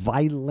 It's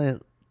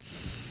violence.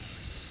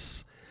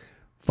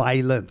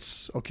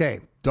 Okay,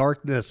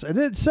 darkness. And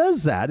it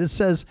says that. It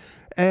says,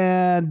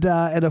 and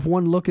if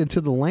one look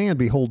into the land,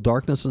 behold,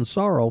 darkness and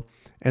sorrow,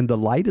 and the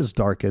light is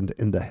darkened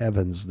in the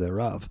heavens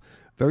thereof.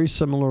 Very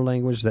similar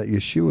language that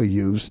Yeshua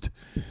used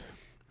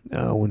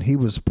when he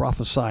was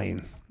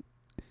prophesying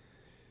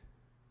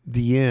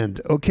the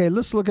end. Okay,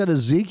 let's look at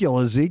Ezekiel.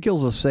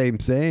 Ezekiel's the same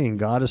thing.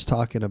 God is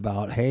talking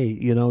about, hey,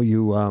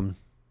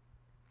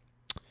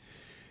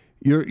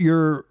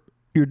 you're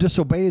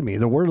disobeying me.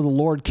 The word of the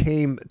Lord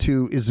came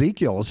to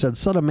Ezekiel. It said,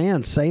 Son of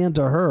man, say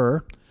unto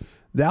her,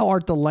 thou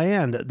art the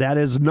land that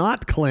is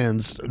not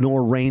cleansed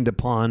nor rained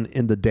upon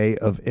in the day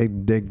of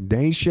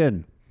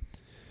indignation.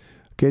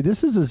 Okay,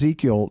 this is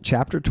Ezekiel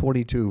chapter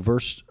 22,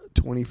 verse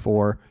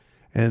 24.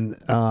 And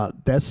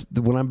that's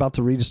what I'm about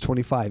to read is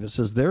 25. It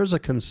says, there is a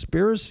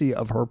conspiracy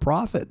of her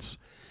prophets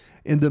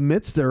in the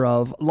midst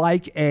thereof,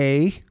 like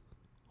a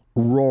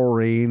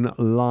roaring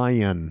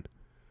lion,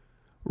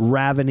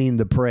 ravening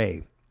the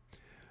prey.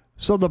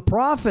 So the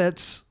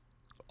prophets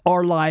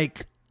are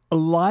like a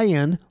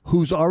lion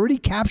who's already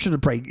captured the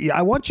prey.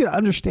 I want you to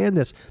understand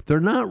this. They're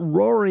not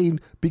roaring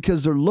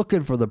because they're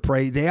looking for the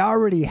prey. They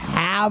already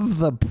have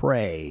the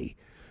prey.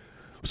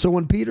 So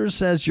when Peter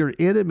says your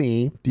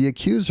enemy, the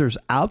accuser's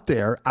out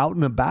there, out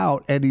and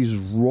about, and he's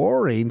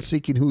roaring,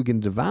 seeking who he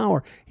can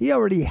devour, he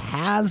already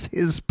has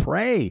his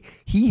prey.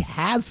 He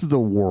has the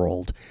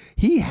world.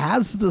 He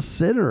has the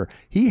sinner.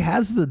 He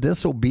has the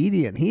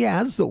disobedient. He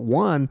has the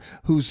one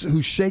who's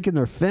shaking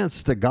their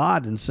fence to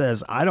God and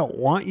says, I don't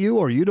want you,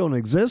 or you don't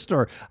exist,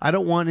 or I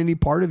don't want any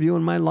part of you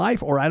in my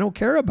life, or I don't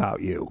care about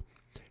you.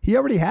 He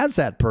already has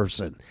that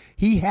person.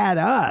 He had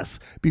us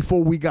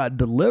before we got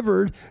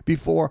delivered,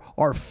 before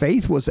our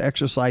faith was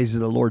exercised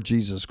in the Lord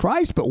Jesus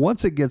Christ. But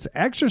once it gets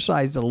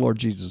exercised in the Lord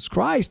Jesus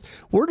Christ,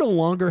 we're no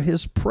longer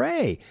his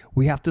prey.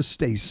 We have to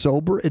stay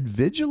sober and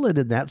vigilant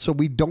in that so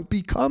we don't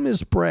become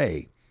his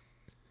prey.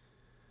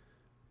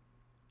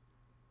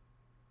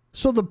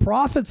 So the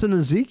prophets in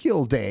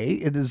Ezekiel's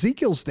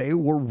day,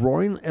 were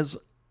roaring as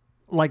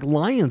like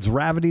lions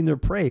ravening their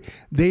prey.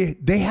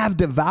 They have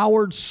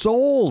devoured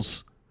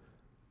souls.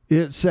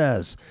 It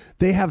says,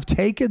 they have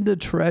taken the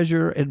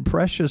treasure and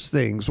precious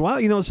things. Well,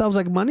 it sounds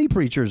like money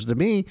preachers to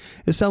me.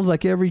 It sounds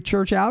like every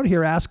church out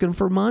here asking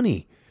for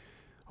money.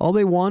 All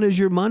they want is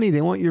your money.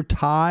 They want your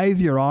tithe,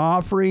 your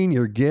offering,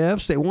 your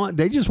gifts.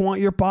 They just want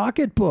your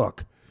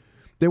pocketbook.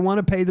 They want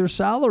to pay their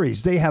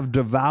salaries. They have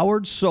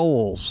devoured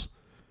souls.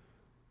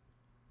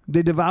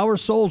 They devour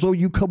souls. Oh,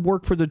 you come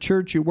work for the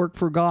church. You work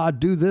for God.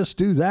 Do this,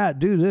 do that,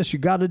 do this. You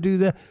got to do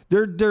that.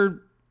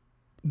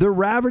 They're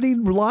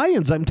ravening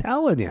lions, I'm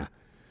telling you.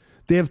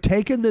 They have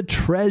taken the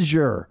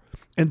treasure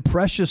and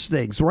precious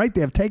things, right?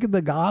 They have taken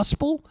the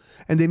gospel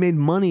and they made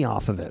money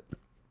off of it.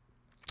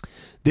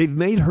 They've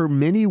made her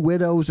many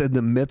widows in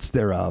the midst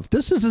thereof.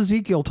 This is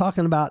Ezekiel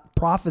talking about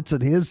prophets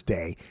in his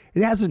day.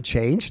 It hasn't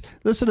changed.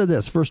 Listen to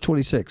this, verse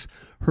 26.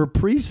 Her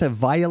priests have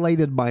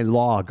violated my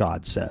law,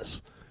 God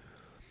says,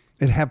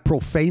 and have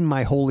profaned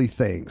my holy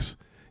things.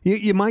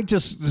 You might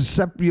just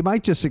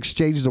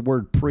exchange the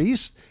word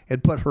priest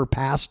and put her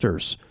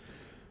pastors.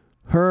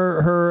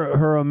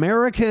 Her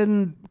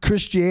American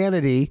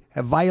Christianity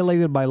have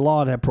violated my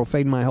law and have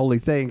profaned my holy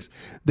things.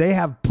 They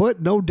have put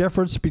no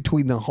difference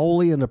between the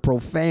holy and the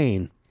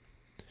profane.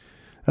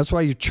 That's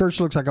why your church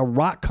looks like a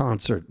rock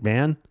concert,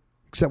 man,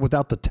 except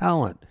without the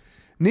talent.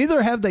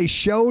 Neither have they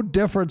showed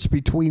difference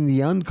between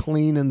the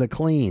unclean and the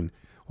clean.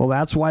 Well,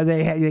 that's why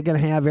they're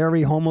going to have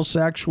every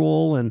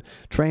homosexual and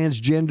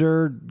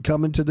transgender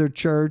come into their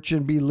church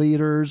and be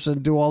leaders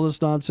and do all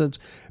this nonsense,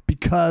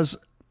 because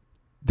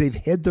they've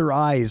hid their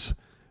eyes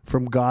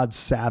from God's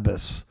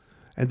Sabbaths,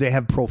 and they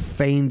have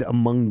profaned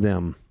among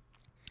them.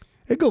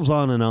 It goes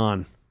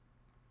on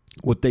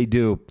what they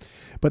do.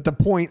 But the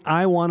point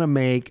I want to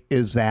make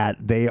is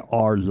that they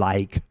are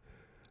like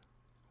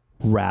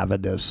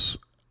ravenous,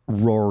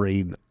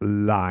 roaring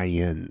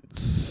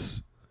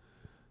lions.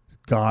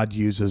 God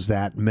uses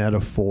that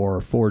metaphor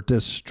for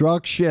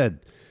destruction.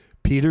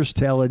 Peter's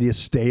telling you,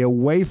 stay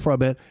away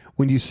from it.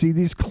 When you see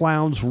these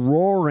clowns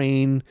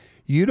roaring,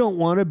 you don't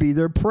want to be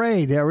their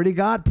prey. They already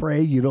got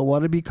prey. You don't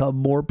want to become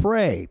more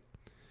prey.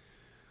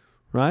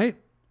 Right?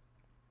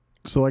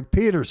 So like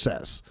Peter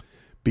says,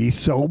 be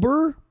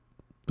sober.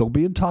 Don't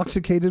be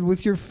intoxicated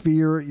with your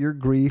fear, your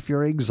grief,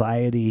 your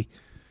anxiety,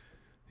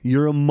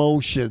 your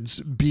emotions.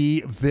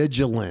 Be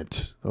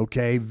vigilant.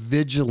 Okay?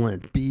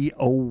 Vigilant. Be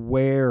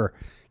aware.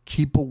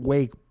 Keep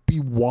awake.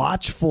 Be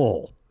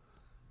watchful.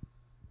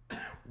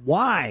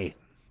 Why?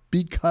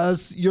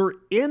 Because your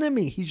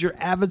enemy, he's your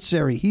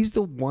adversary. He's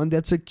the one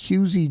that's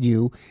accusing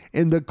you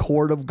in the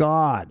court of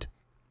God.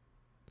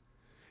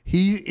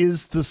 He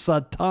is the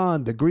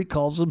Satan. The Greek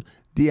calls him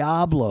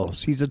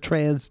Diablos. He's a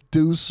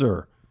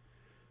transducer.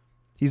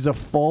 He's a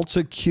false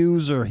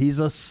accuser. He's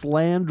a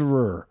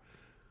slanderer.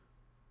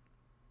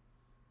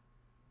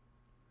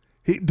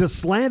 The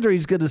slander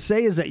he's going to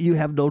say is that you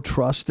have no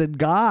trust in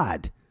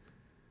God.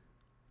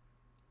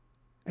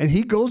 And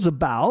he goes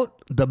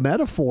about, the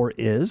metaphor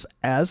is,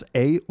 as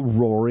a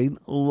roaring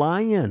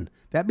lion.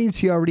 That means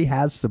he already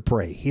has the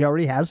prey. He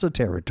already has the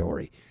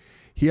territory.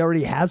 He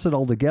already has it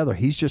all together.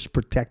 He's just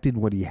protecting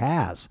what he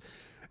has.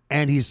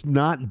 And he's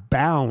not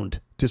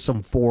bound to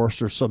some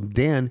forest or some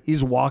den.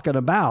 He's walking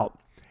about.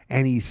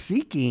 And he's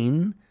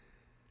seeking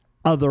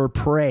other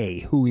prey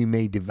who he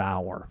may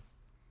devour.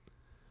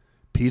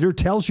 Peter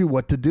tells you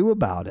what to do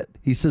about it.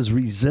 He says,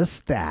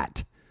 resist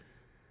that.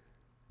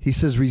 He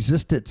says,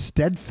 resist it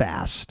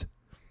steadfast.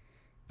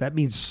 That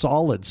means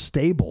solid,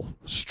 stable,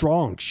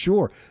 strong,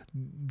 sure.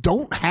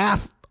 Don't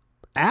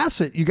half-ass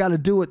it. You got to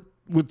do it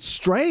with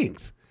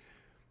strength.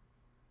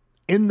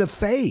 In the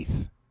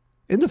faith.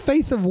 In the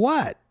faith of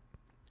what?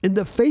 In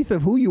the faith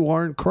of who you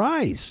are in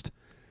Christ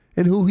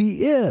and who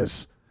he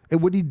is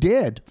and what he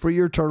did for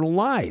your eternal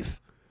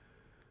life.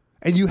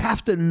 And you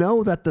have to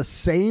know that the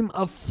same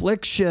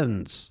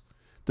afflictions,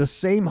 the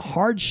same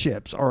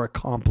hardships are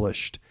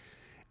accomplished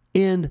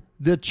in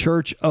the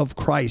church of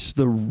Christ,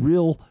 the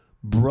real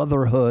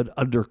brotherhood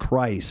under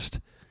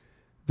Christ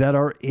that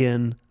are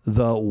in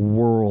the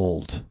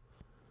world.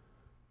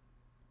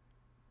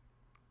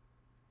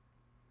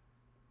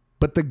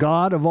 but the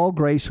God of all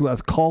grace who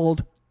hath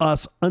called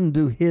us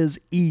unto his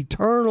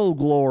eternal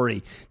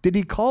glory. Did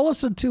he call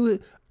us into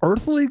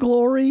earthly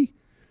glory?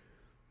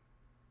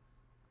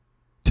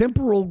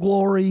 Temporal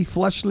glory,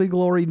 fleshly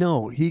glory?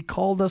 No, he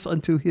called us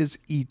unto his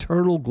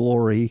eternal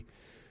glory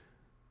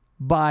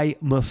by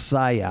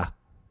Messiah,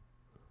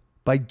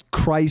 by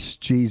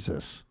Christ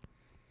Jesus.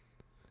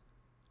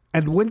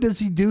 And when does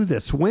he do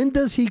this? When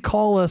does he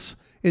call us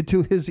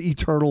into his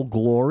eternal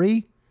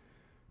glory?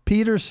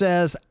 Peter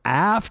says,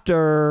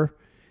 after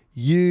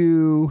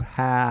you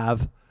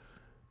have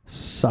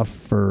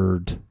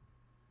suffered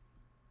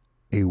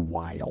a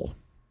while.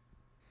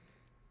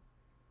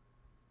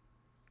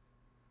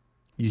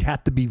 You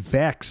have to be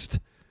vexed,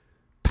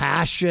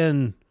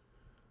 passion,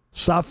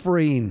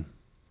 suffering.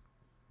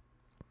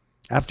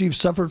 After you've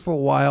suffered for a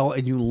while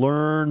and you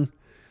learn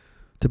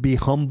to be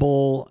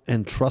humble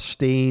and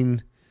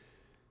trusting,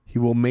 he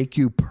will make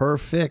you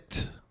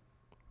perfect.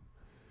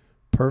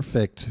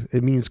 Perfect.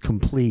 It means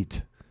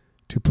complete.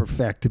 To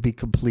perfect, to be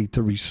complete,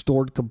 to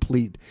restored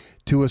complete,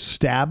 to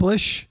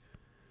establish,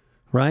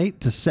 right?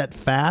 To set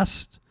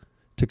fast,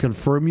 to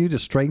confirm you, to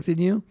strengthen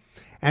you,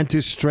 and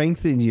to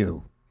strengthen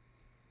you,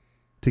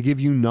 to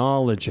give you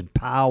knowledge and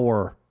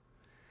power,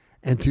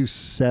 and to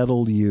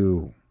settle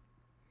you,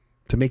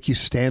 to make you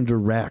stand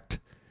erect,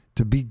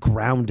 to be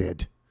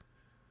grounded.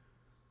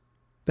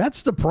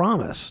 That's the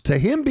promise. To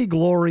him be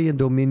glory and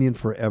dominion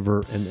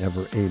forever and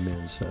ever.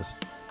 Amen, says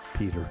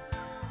Peter.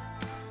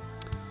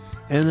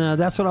 And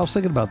that's what I was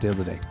thinking about the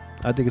other day.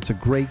 I think it's a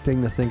great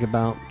thing to think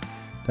about.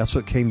 That's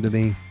what came to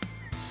me.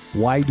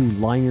 Why do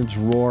lions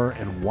roar?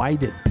 And why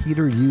did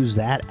Peter use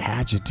that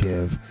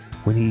adjective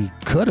when he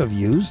could have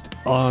used,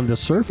 on the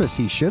surface,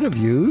 he should have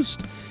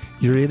used,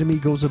 your enemy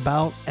goes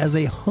about as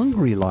a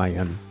hungry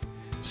lion,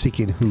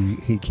 seeking who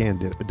he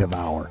can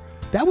devour.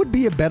 That would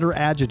be a better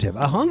adjective.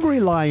 A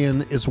hungry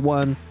lion is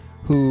one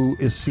who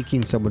is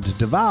seeking someone to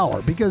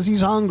devour because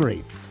he's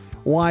hungry.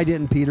 Why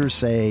didn't Peter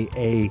say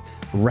a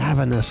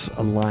ravenous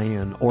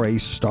lion or a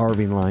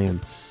starving lion?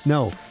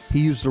 No, he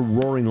used a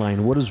roaring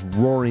lion. What does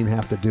roaring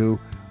have to do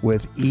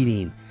with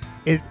eating?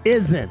 It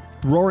isn't.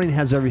 Roaring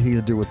has everything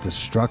to do with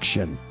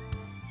destruction.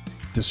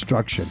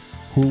 Destruction.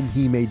 Whom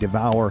he may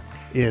devour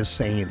is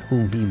saying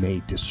whom he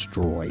may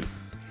destroy.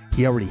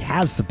 He already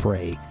has the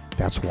prey.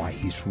 That's why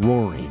he's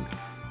roaring.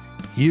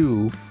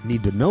 You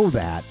need to know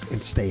that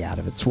and stay out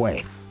of its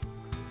way.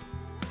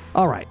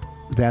 All right.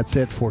 That's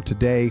it for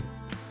today.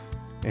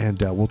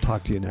 And we'll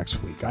talk to you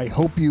next week. I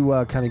hope you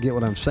kind of get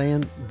what I'm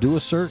saying. Do a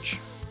search.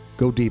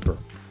 Go deeper.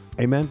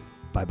 Amen.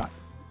 Bye-bye.